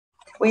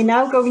We're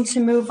now going to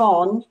move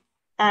on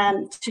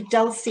to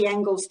Dulcie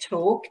Engel's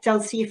talk.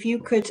 Dulcie, if you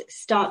could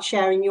start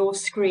sharing your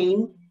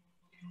screen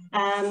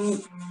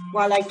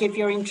while I give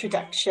your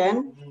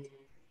introduction.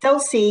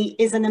 Dulcie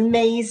is an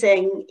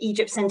amazing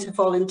Egypt Centre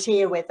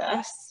volunteer with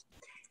us.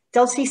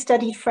 Dulcie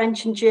studied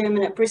French and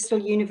German at Bristol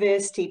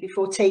University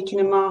before taking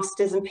a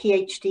master's and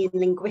PhD in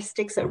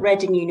linguistics at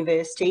Reading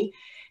University.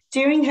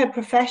 During her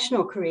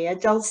professional career,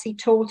 Dulcie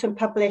taught and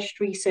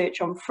published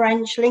research on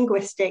French,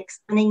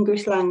 linguistics and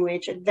English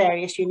language at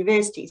various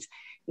universities,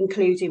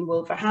 including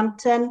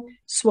Wolverhampton,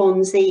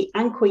 Swansea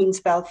and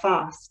Queen's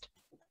Belfast.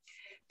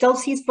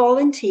 Dulcie has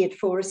volunteered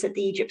for us at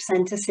the Egypt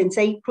Centre since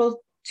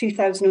April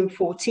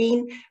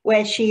 2014,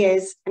 where she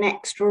is an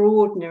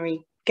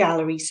extraordinary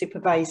gallery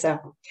supervisor.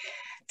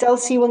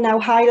 Dulcie will now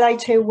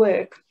highlight her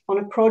work on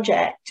a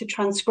project to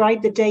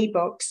transcribe the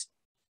daybooks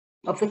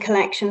of the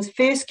collection's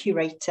first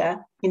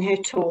curator in her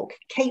talk,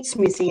 Kate's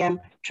Museum,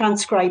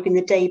 Transcribing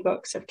the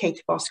Daybooks of Käthe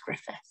Bosse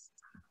Griffiths.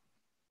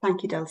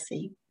 Thank you,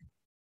 Dulcie.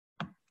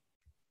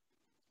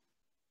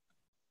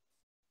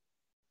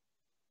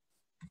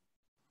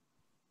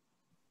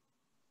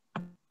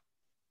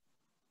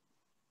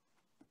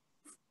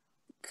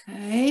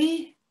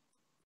 Okay.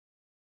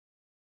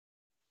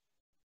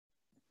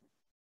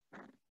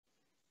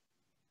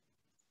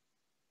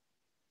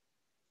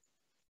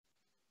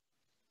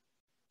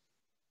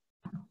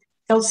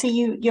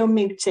 Dulcie, you're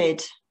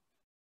muted.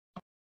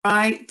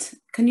 Right.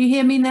 Can you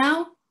hear me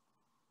now?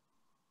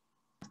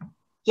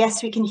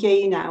 Yes, we can hear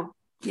you now.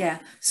 Yeah,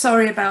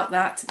 sorry about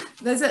that.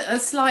 There's a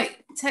slight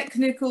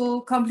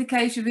technical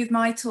complication with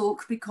my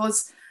talk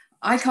because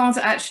I can't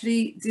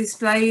actually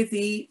display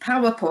the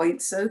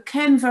PowerPoint. So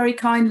Ken very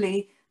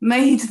kindly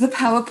made the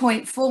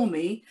PowerPoint for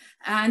me.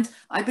 And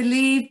I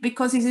believe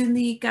because he's in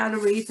the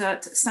gallery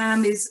that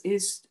Sam is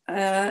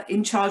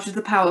in charge of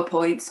the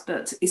PowerPoint,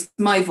 but it's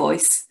my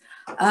voice.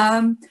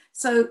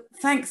 So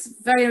thanks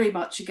very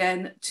much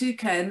again to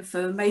Ken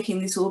for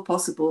making this all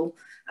possible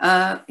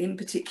in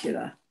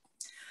particular.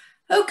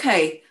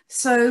 Okay,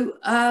 so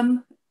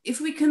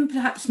if we can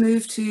perhaps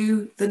move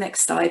to the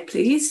next slide,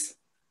 please.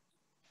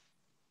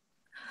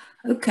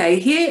 Okay,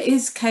 here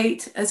is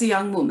Kate as a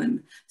young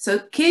woman. So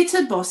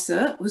Käthe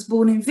Bosse was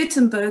born in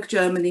Wittenberg,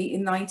 Germany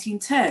in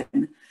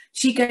 1910.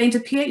 She gained a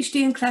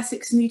PhD in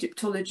classics and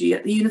Egyptology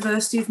at the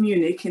University of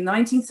Munich in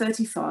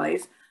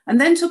 1935 and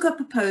then took up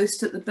a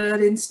post at the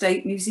Berlin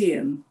State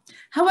Museum.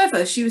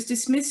 However, she was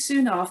dismissed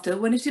soon after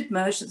when it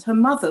emerged that her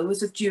mother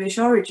was of Jewish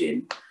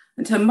origin,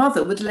 and her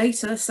mother would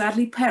later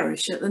sadly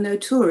perish at the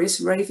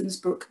notorious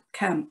Ravensbrück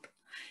camp.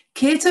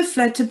 Käthe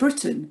fled to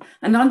Britain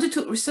and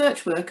undertook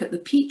research work at the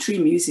Petrie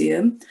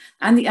Museum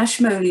and the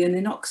Ashmolean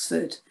in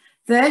Oxford.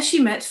 There she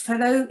met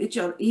fellow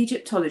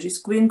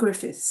Egyptologist Gwyn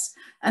Griffiths,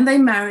 and they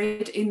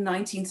married in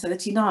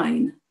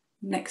 1939.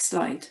 Next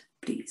slide,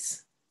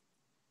 please.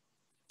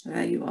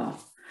 There you are.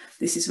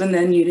 This is when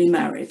they're newly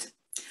married.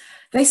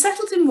 They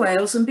settled in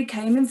Wales and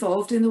became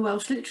involved in the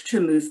Welsh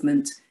literature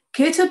movement.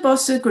 Käthe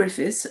Bosse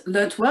Griffiths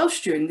learnt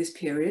Welsh during this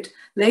period,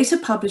 later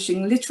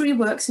publishing literary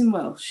works in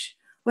Welsh.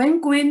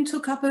 When Gwyn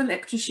took up a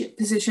lectureship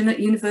position at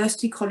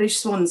University College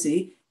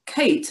Swansea,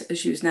 Kate, as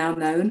she was now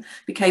known,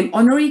 became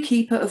honorary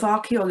keeper of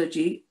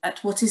archaeology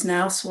at what is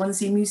now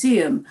Swansea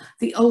Museum,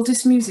 the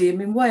oldest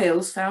museum in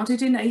Wales,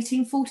 founded in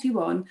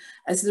 1841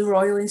 as the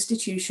Royal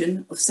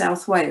Institution of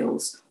South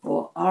Wales,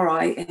 or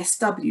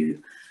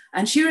RISW,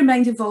 and she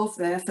remained involved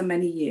there for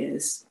many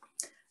years.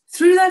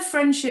 Through their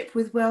friendship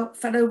with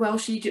fellow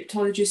Welsh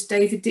Egyptologist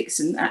David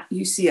Dixon at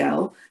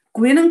UCL,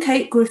 Gwyn and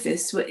Kate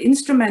Griffiths were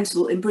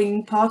instrumental in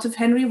bringing part of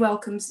Henry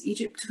Wellcome's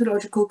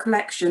Egyptological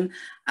collection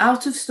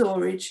out of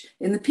storage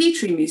in the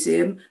Petrie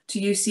Museum to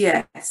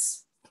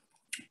UCS.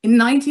 In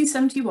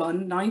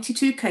 1971,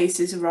 92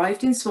 cases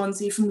arrived in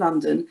Swansea from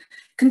London,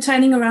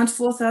 containing around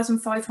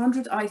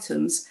 4,500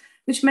 items,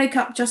 which make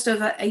up just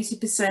over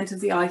 80% of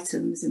the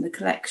items in the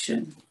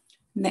collection.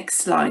 Next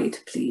slide,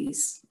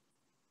 please.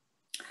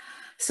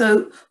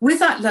 So with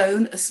that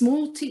loan, a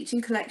small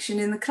teaching collection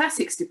in the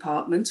classics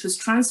department was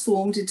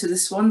transformed into the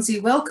Swansea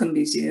Wellcome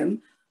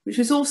Museum, which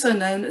was also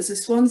known as the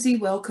Swansea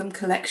Wellcome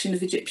Collection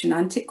of Egyptian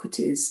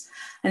Antiquities,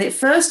 and it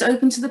first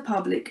opened to the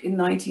public in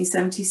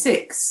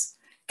 1976.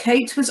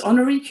 Kate was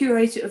honorary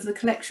curator of the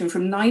collection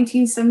from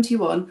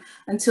 1971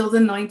 until the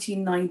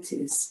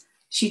 1990s.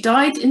 She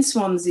died in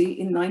Swansea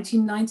in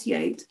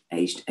 1998,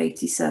 aged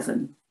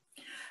 87.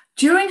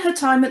 During her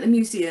time at the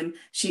museum,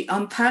 she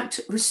unpacked,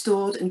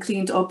 restored and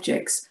cleaned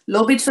objects,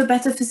 lobbied for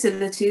better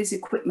facilities,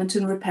 equipment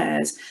and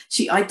repairs.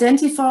 She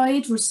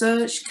identified,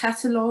 researched,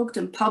 catalogued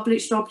and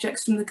published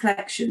objects from the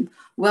collection,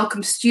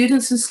 welcomed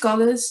students and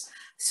scholars,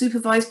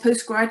 supervised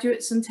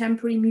postgraduates and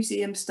temporary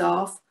museum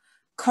staff,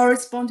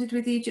 corresponded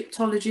with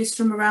Egyptologists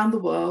from around the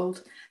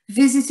world,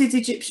 visited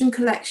Egyptian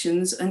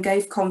collections and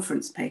gave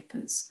conference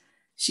papers.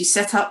 She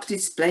set up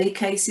display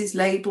cases,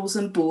 labels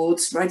and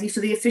boards ready for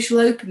the official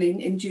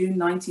opening in June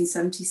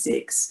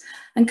 1976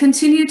 and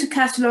continued to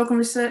catalogue and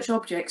research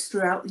objects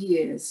throughout the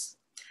years.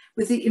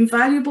 With the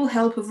invaluable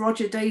help of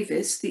Roger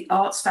Davis, the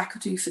arts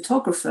faculty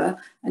photographer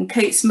and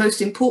Kate's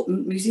most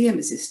important museum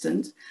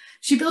assistant,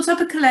 she built up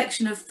a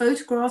collection of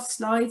photographs,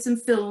 slides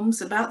and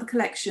films about the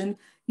collection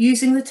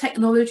using the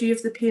technology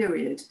of the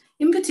period,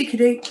 in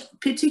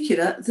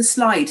particular the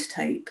slide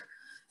tape.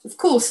 Of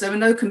course, there were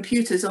no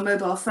computers or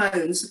mobile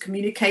phones. The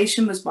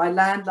communication was by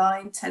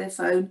landline,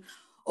 telephone,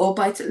 or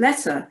by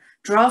letter.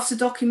 Drafts of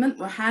document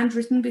were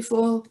handwritten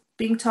before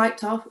being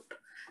typed up.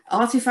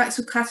 Artifacts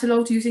were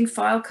catalogued using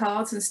file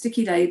cards and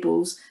sticky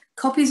labels.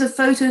 Copies of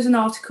photos and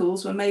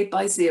articles were made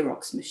by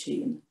Xerox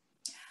machine.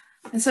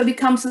 And so we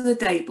come to the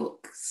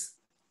daybooks.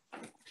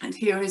 And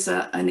here is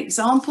an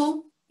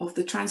example of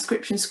the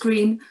transcription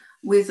screen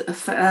with the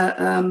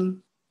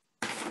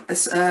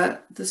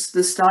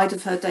slide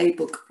of her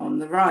daybook on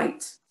the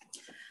right.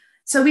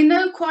 So we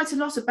know quite a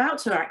lot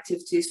about her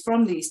activities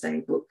from these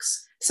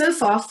daybooks. So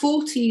far,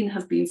 14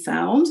 have been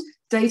found,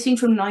 dating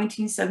from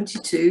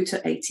 1972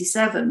 to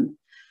 87.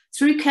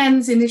 Through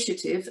Ken's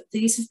initiative,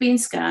 these have been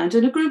scanned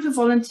and a group of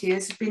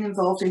volunteers have been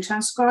involved in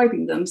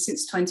transcribing them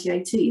since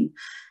 2018.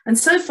 And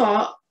so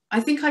far, I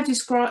think I've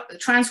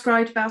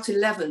transcribed about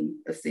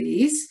 11 of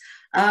these,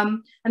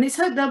 and it's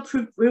hoped they'll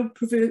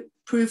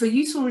prove a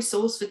useful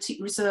resource for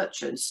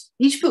researchers.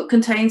 Each book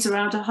contains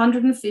around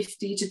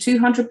 150 to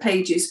 200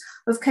 pages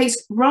of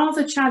Kate's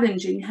rather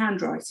challenging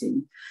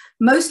handwriting.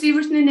 Mostly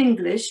written in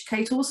English,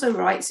 Kate also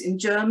writes in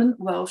German,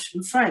 Welsh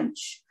and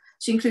French.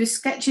 She includes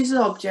sketches of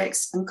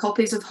objects and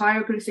copies of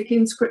hieroglyphic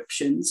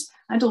inscriptions,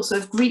 and also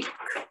of Greek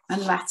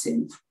and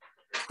Latin.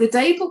 The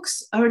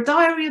daybooks are a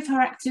diary of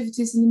her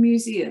activities in the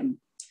museum.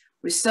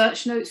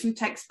 Research notes from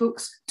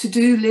textbooks,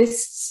 to-do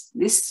lists,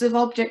 lists of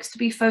objects to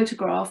be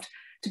photographed,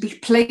 to be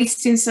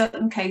placed in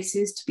certain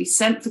cases, to be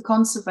sent for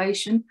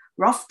conservation,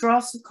 rough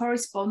drafts of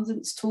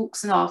correspondence,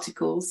 talks and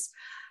articles,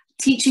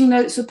 teaching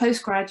notes for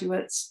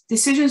postgraduates,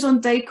 decisions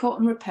on decor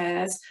and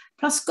repairs,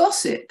 plus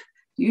gossip,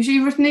 usually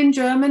written in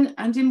German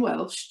and in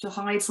Welsh to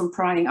hide from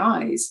prying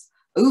eyes,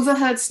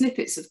 overheard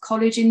snippets of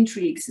college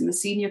intrigues in the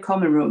senior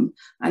common room,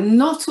 and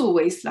not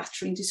always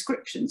flattering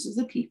descriptions of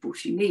the people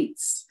she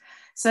meets.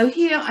 So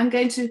here I'm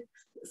going to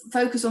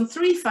focus on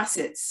three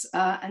facets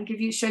and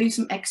show you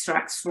some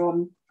extracts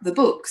from the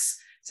books.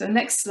 So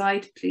next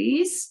slide,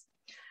 please.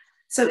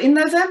 So in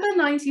November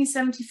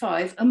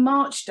 1975, a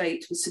March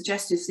date was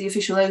suggested for the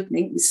official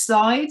opening with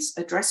slides,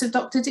 address of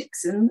Dr.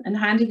 Dixon and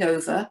handing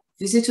over,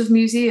 visit of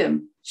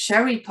museum,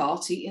 sherry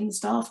party in the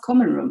staff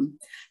common room.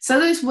 So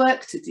there's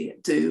work to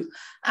do.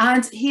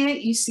 And here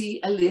you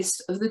see a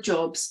list of the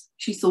jobs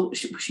she thought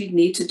she'd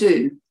need to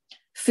do.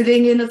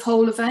 Filling in of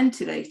hole of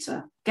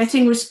ventilator,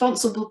 getting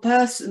responsible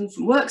person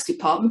from works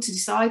department to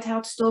decide how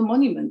to store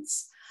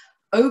monuments,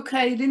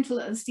 okay lintel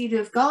and stele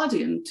of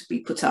Guardian to be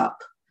put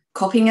up,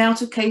 copying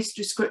out of case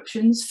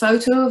descriptions,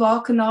 photo of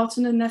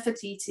Akhenaten and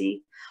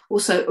Nefertiti,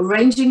 also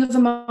arranging of the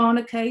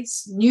Mana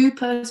case, new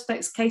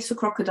perspex case for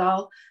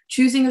crocodile,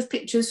 choosing of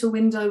pictures for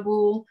window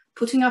wall,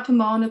 putting up a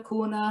Mana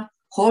corner,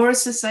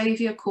 Horus the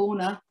Saviour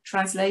corner,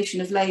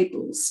 translation of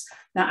labels.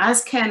 Now,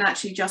 as Ken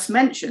actually just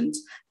mentioned,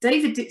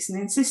 David Dixon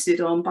insisted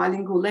on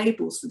bilingual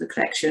labels for the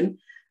collection,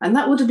 and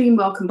that would have been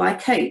welcomed by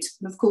Kate.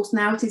 And of course,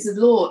 now it is the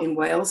law in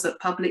Wales that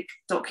public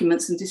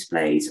documents and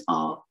displays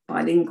are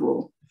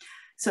bilingual.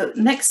 So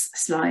next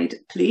slide,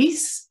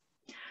 please.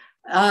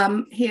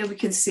 Here we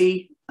can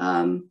see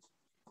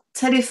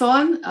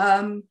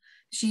telephone.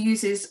 She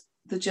uses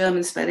the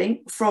German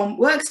spelling. From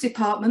works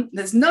department,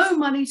 there's no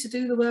money to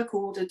do the work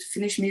ordered to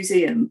finish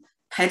museum.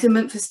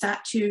 Pediment for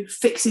statue,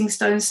 fixing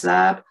stone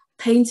slab,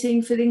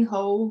 painting, filling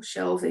hole,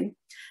 shelving.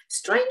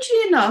 Strangely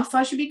enough,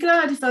 I should be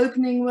glad if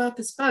opening were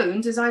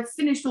postponed, as I've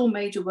finished all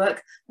major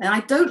work and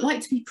I don't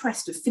like to be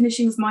pressed of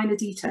finishing of minor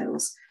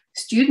details.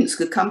 Students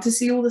could come to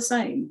see all the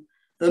same.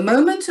 The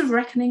moment of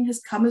reckoning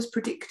has come as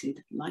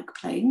predicted, like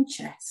playing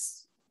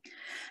chess.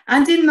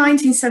 And in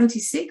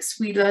 1976,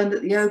 we learned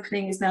that the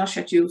opening is now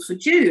scheduled for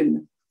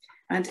June.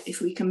 And if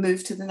we can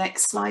move to the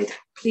next slide,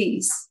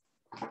 please.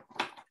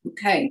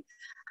 Okay,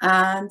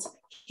 and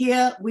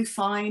here we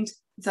find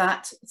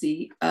that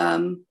the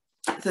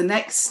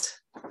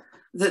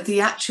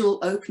actual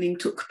opening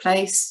took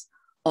place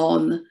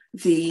on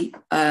the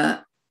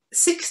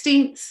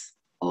 16th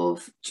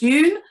of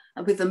June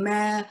with the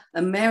Mayor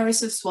and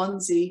Mayoress of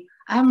Swansea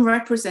and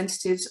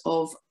representatives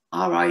of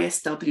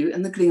RISW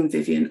and the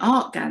Glenvivian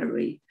Art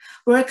Gallery,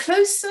 where a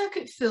closed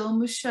circuit film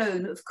was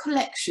shown of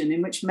collection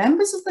in which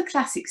members of the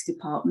classics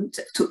department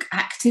took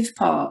active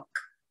part.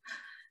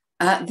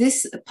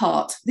 This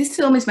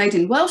film is made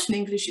in Welsh and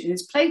English and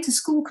is played to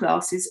school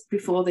classes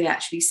before they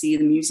actually see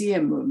the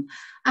museum room.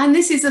 And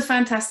this is a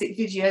fantastic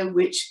video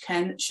which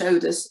Ken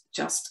showed us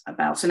just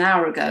about an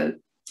hour ago.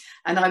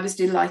 And I was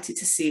delighted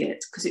to see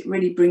it because it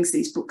really brings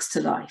these books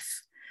to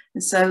life.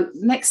 And so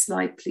next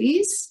slide,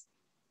 please.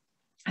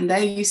 And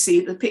there you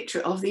see the picture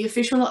of the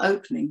official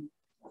opening.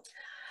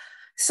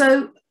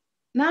 So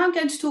now I'm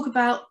going to talk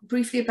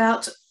briefly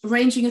about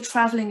arranging a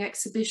travelling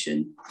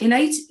exhibition. In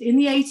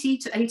the 80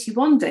 to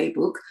 81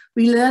 daybook,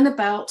 we learn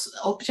about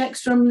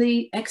objects from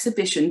the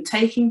exhibition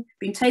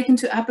being taken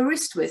to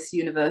Aberystwyth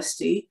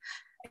University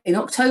in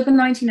October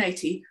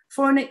 1980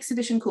 for an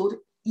exhibition called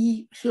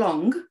Y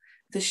Llong,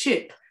 the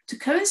ship, to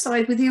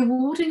coincide with the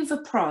awarding of a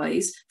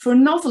prize for a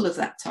novel of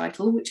that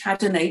title, which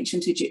had an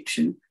ancient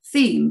Egyptian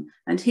theme.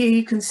 And here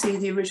you can see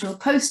the original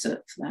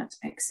poster for that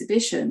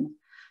exhibition.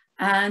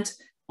 And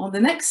on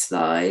the next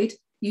slide,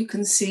 you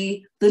can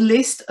see the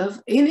list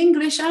of, in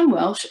English and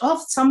Welsh,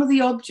 of some of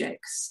the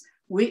objects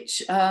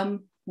which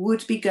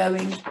would be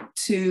going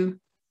to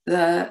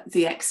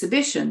the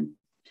exhibition.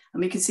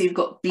 And we can see we've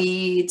got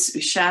beads,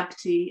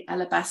 ushabti,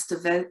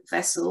 alabaster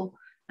vessel.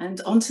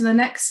 And on to the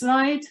next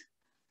slide.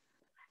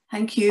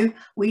 Thank you.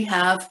 We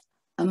have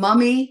a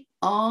mummy,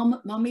 arm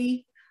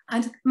mummy,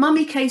 and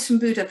mummy case from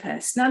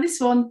Budapest. Now this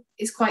one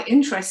is quite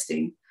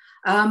interesting.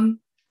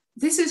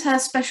 This is her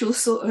special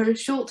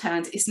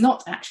shorthand. It's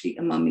not actually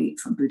a mummy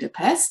from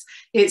Budapest.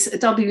 It's a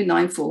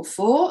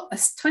W944, a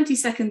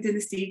 22nd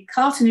dynasty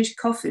cartonnage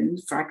coffin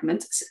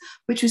fragment,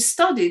 which was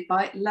studied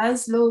by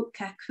Laszlo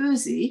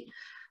Kakuzi,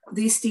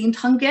 the esteemed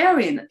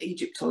Hungarian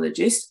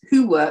Egyptologist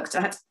who worked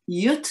at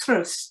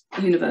Jutrus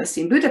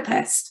University in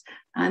Budapest.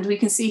 And we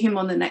can see him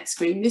on the next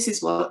screen. This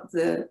is what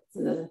the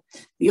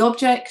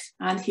object,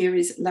 and here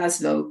is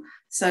Laszlo.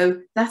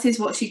 So that is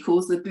what she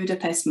calls the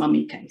Budapest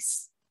mummy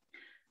case.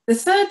 The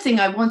third thing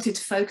I wanted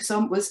to focus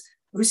on was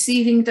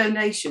receiving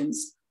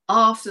donations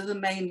after the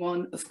main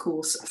one, of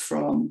course,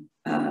 from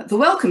the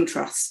Wellcome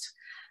Trust.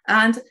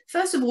 And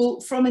first of all,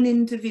 from an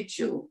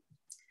individual.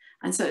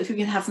 And so if we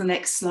can have the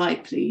next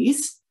slide,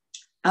 please.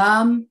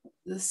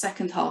 The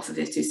second half of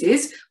it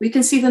is, we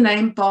can see the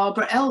name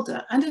Barbara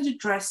Elder and an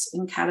address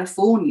in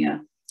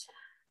California.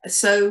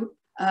 So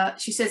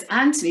she says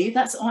Anthony,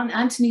 that's on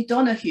Anthony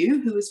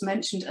Donahue, who was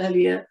mentioned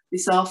earlier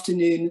this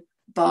afternoon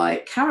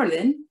by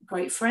Carolyn,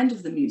 great friend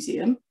of the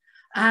museum,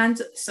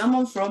 and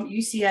someone from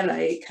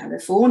UCLA,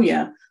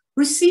 California,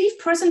 received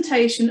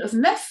presentation of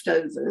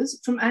leftovers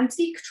from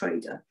antique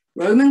trader,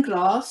 Roman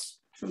glass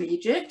from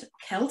Egypt,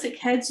 Celtic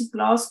heads of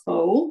glass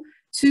bowl,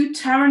 2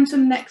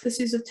 Tarentum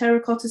necklaces of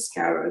terracotta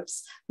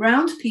scarabs,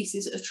 round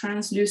pieces of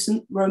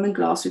translucent Roman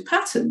glass with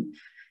pattern,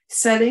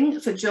 selling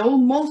for Joel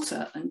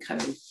Malta and Co.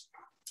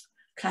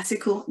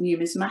 Classical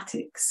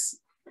numismatics.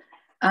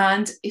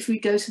 And if we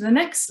go to the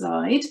next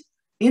slide,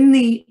 in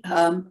the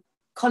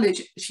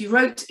college, she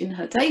wrote in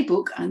her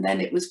daybook, and then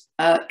it was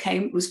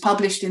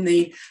published in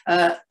the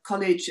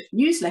college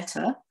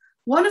newsletter.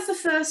 One of the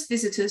first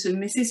visitors was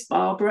Mrs.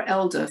 Barbara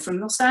Elder from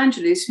Los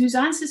Angeles, whose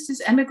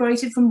ancestors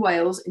emigrated from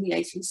Wales in the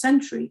 18th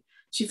century.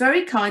 She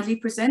very kindly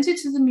presented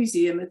to the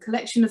museum a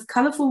collection of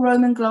colourful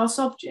Roman glass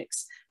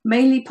objects,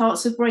 mainly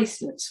parts of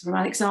bracelets from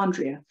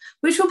Alexandria,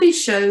 which will be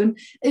shown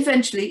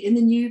eventually in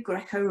the new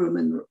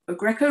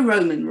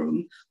Greco-Roman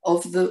room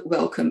of the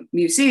Wellcome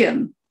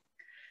Museum.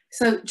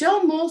 So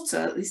Joel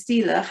Malta, this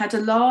dealer, had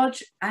a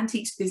large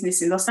antiques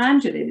business in Los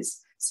Angeles,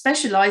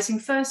 specialising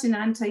first in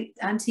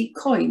antique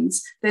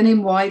coins, then in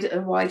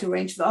a wider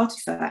range of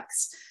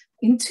artefacts.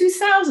 In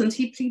 2000,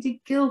 he pleaded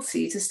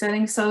guilty to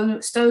selling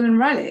stolen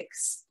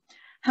relics.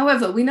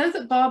 However, we know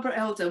that Barbara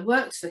Elder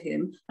worked for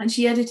him, and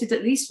she edited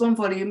at least 1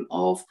 volume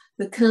of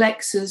the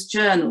Collector's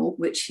Journal,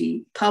 which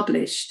he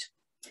published.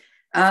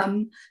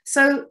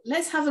 So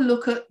let's have a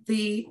look at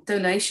the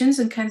donations,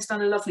 and Ken's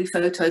done a lovely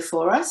photo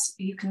for us.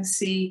 You can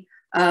see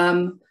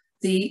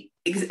the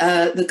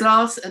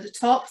glass at the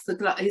top,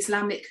 the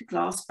Islamic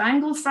glass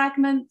bangle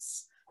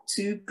fragments,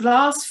 2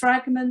 glass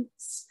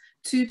fragments,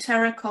 2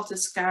 terracotta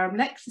scarab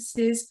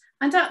necklaces,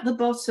 and at the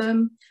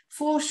bottom,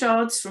 4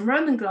 shards from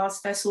Roman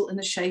glass vessel in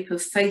the shape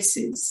of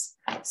faces.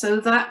 So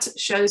that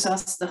shows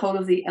us the whole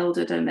of the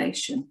Elder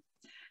donation.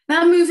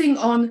 Now moving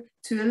on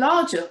to a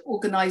larger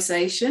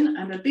organisation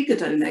and a bigger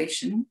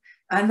donation,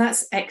 and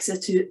that's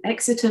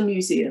Exeter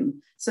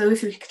Museum. So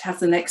if we could have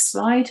the next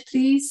slide,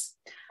 please.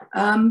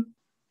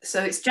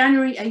 So it's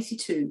January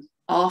 82,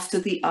 after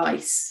the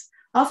ice.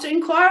 After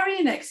inquiry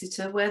in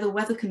Exeter, where the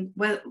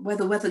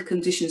weather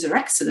conditions are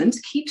excellent,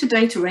 keep to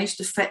date arranged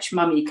to fetch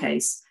mummy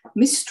case.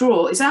 Miss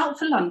Straw is out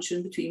for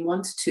luncheon between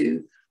 1 to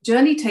 2.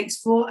 Journey takes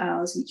 4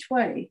 hours each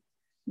way.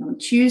 And on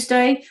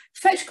Tuesday,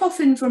 fetch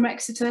coffin from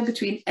Exeter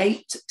between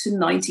 8 to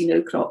 19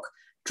 o'clock.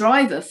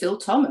 Driver Phil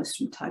Thomas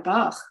from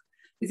Taibach,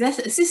 with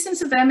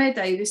assistance of M.A.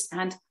 Davis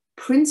and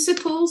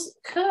principal's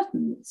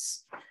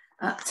curtains.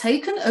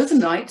 Taken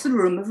overnight to the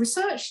room of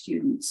research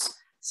students.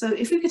 So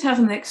if we could have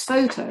the next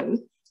photo,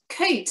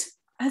 Kate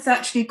has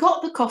actually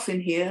got the coffin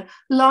here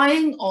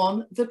lying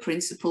on the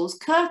principal's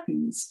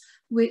curtains,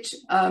 which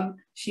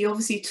she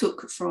obviously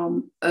took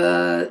from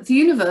the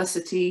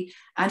university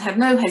and had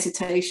no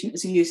hesitation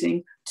as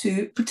using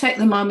to protect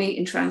the mummy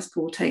in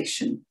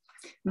transportation.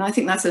 And I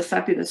think that's a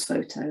fabulous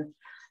photo.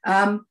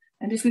 And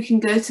if we can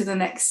go to the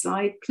next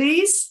slide,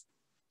 please.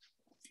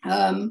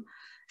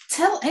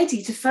 Tell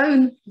Eddie to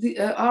phone the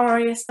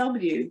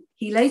RISW.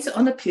 He later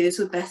on appears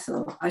with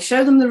Bethel. I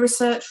show them the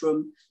research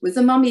room with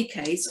the mummy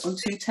case on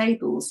 2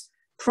 tables.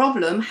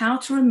 Problem, how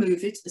to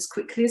remove it as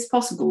quickly as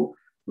possible.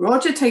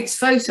 Roger takes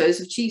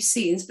photos of chief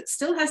scenes, but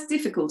still has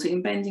difficulty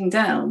in bending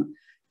down.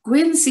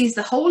 Gwyn sees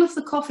the whole of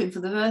the coffin for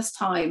the first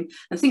time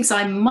and thinks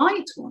I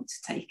might want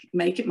to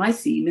make it my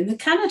theme in the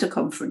Canada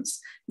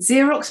conference.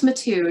 Xerox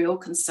material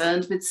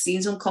concerned with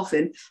scenes on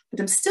coffin, but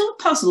I'm still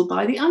puzzled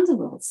by the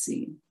underworld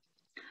scene.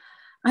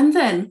 And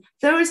then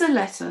there is a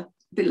letter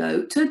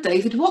below to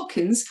David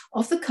Watkins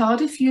of the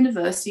Cardiff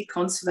University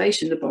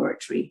Conservation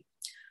Laboratory.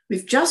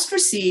 We've just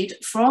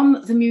received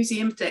from the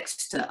Museum of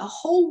Exeter a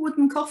whole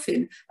wooden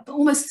coffin,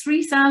 almost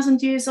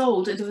 3,000 years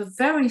old and of a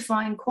very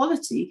fine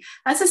quality,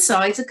 as the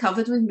sides are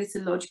covered with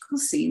mythological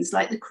scenes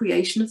like the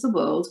creation of the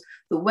world,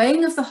 the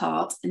weighing of the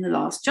heart in the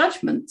Last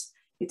Judgment.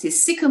 It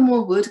is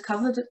sycamore wood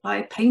covered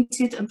by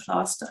painted and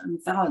plaster and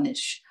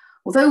varnish.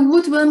 Although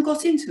woodworm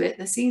got into it,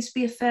 there seems to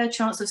be a fair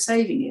chance of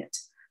saving it.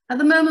 At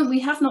the moment, we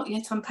have not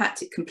yet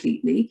unpacked it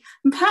completely,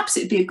 and perhaps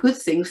it'd be a good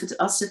thing for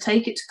us to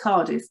take it to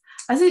Cardiff,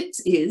 as it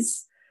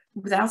is,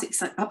 without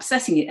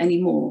upsetting it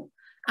anymore.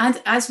 And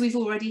as we've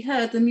already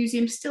heard, the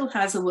museum still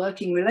has a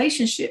working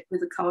relationship with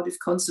the Cardiff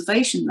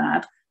Conservation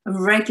Lab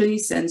and regularly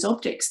sends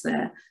objects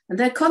there. And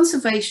their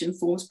conservation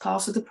forms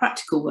part of the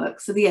practical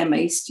work for the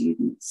MA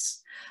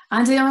students.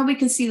 And here we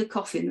can see the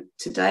coffin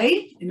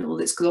today in all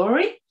its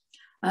glory,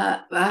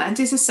 and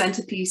is a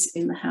centerpiece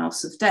in the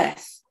House of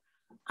Death.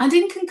 And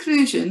in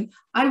conclusion,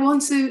 I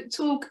want to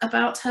talk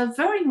about her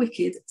very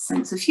wicked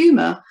sense of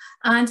humour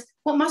and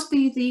what must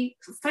be the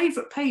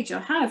favourite page I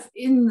have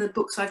in the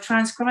books I've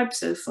transcribed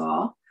so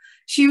far.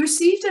 She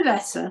received a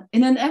letter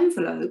in an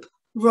envelope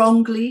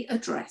wrongly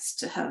addressed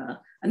to her,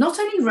 and not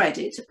only read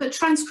it, but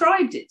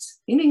transcribed it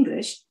in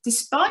English,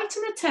 despite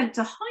an attempt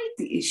to hide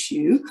the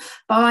issue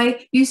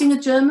by using a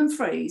German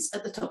phrase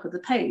at the top of the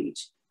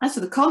page. As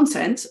for the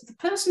content, the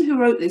person who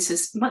wrote this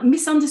has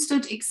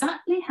misunderstood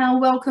exactly how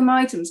welcome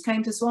items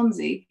came to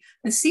Swansea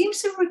and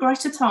seems to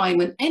regret a time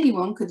when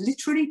anyone could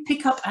literally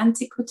pick up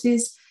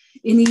antiquities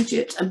in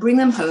Egypt and bring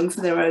them home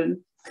for their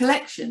own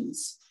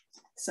collections.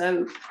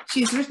 So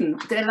she's written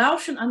Der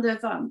Lauschen an der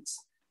Wand,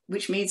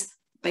 which means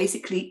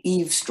basically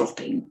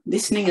eavesdropping,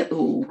 listening at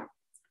all.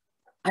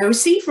 I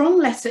received wrong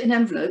letter in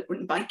envelope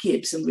written by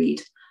Gibbs and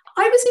read,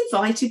 I was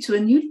invited to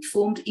a newly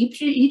formed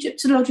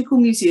Egyptological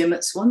museum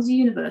at Swansea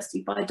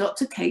University by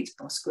Dr. Käthe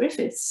Bosse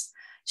Griffiths.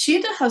 She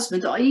and her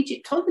husband are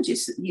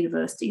Egyptologists at the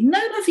university,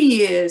 known her for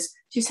years.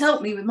 She's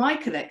helped me with my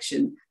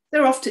collection.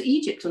 They're off to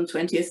Egypt on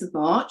 20th of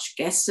March,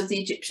 guests of the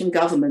Egyptian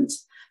government.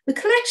 The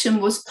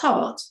collection was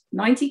part,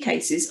 90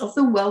 cases, of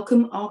the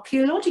Welcome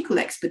Archaeological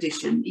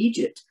Expedition,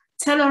 Egypt,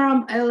 Tel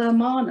El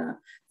Amarna.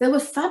 There were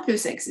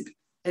fabulous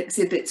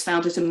exhibits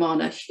found at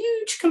Amarna,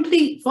 huge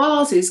complete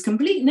vases,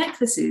 complete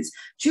necklaces,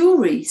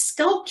 jewellery,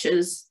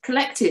 sculptures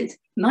collected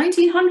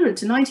 1900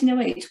 to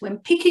 1908 when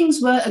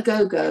pickings were a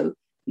go-go.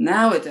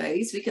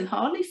 Nowadays, we can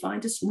hardly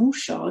find a small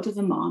shard of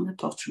Amarna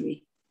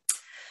pottery.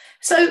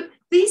 So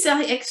these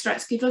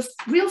extracts give a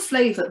real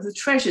flavour of the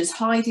treasures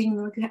hiding in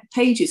the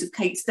pages of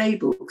Kate's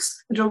daybooks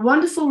and are a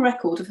wonderful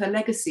record of her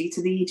legacy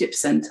to the Egypt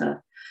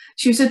Centre.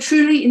 She was a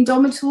truly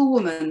indomitable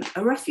woman,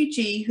 a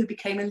refugee who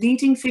became a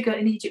leading figure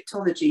in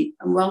Egyptology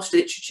and Welsh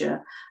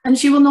literature, and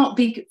she will not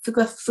be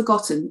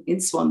forgotten in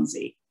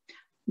Swansea.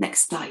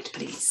 Next slide,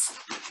 please.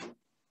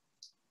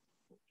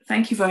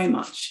 Thank you very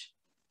much.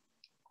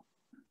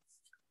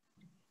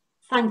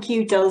 Thank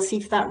you, Dulcie,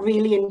 for that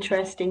really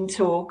interesting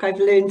talk. I've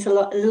learned a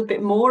little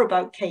bit more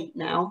about Kate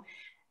now,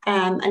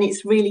 and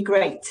it's really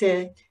great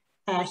to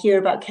hear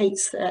about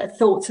Kate's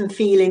thoughts and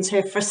feelings,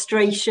 her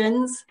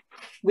frustrations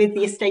with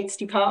the Estates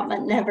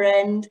Department never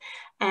end,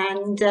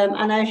 and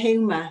our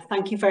humour.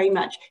 Thank you very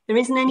much. There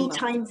isn't any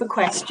time for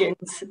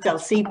questions,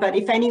 Dulcie, but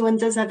if anyone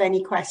does have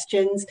any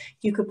questions,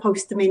 you could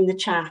post them in the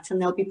chat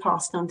and they'll be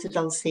passed on to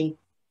Dulcie.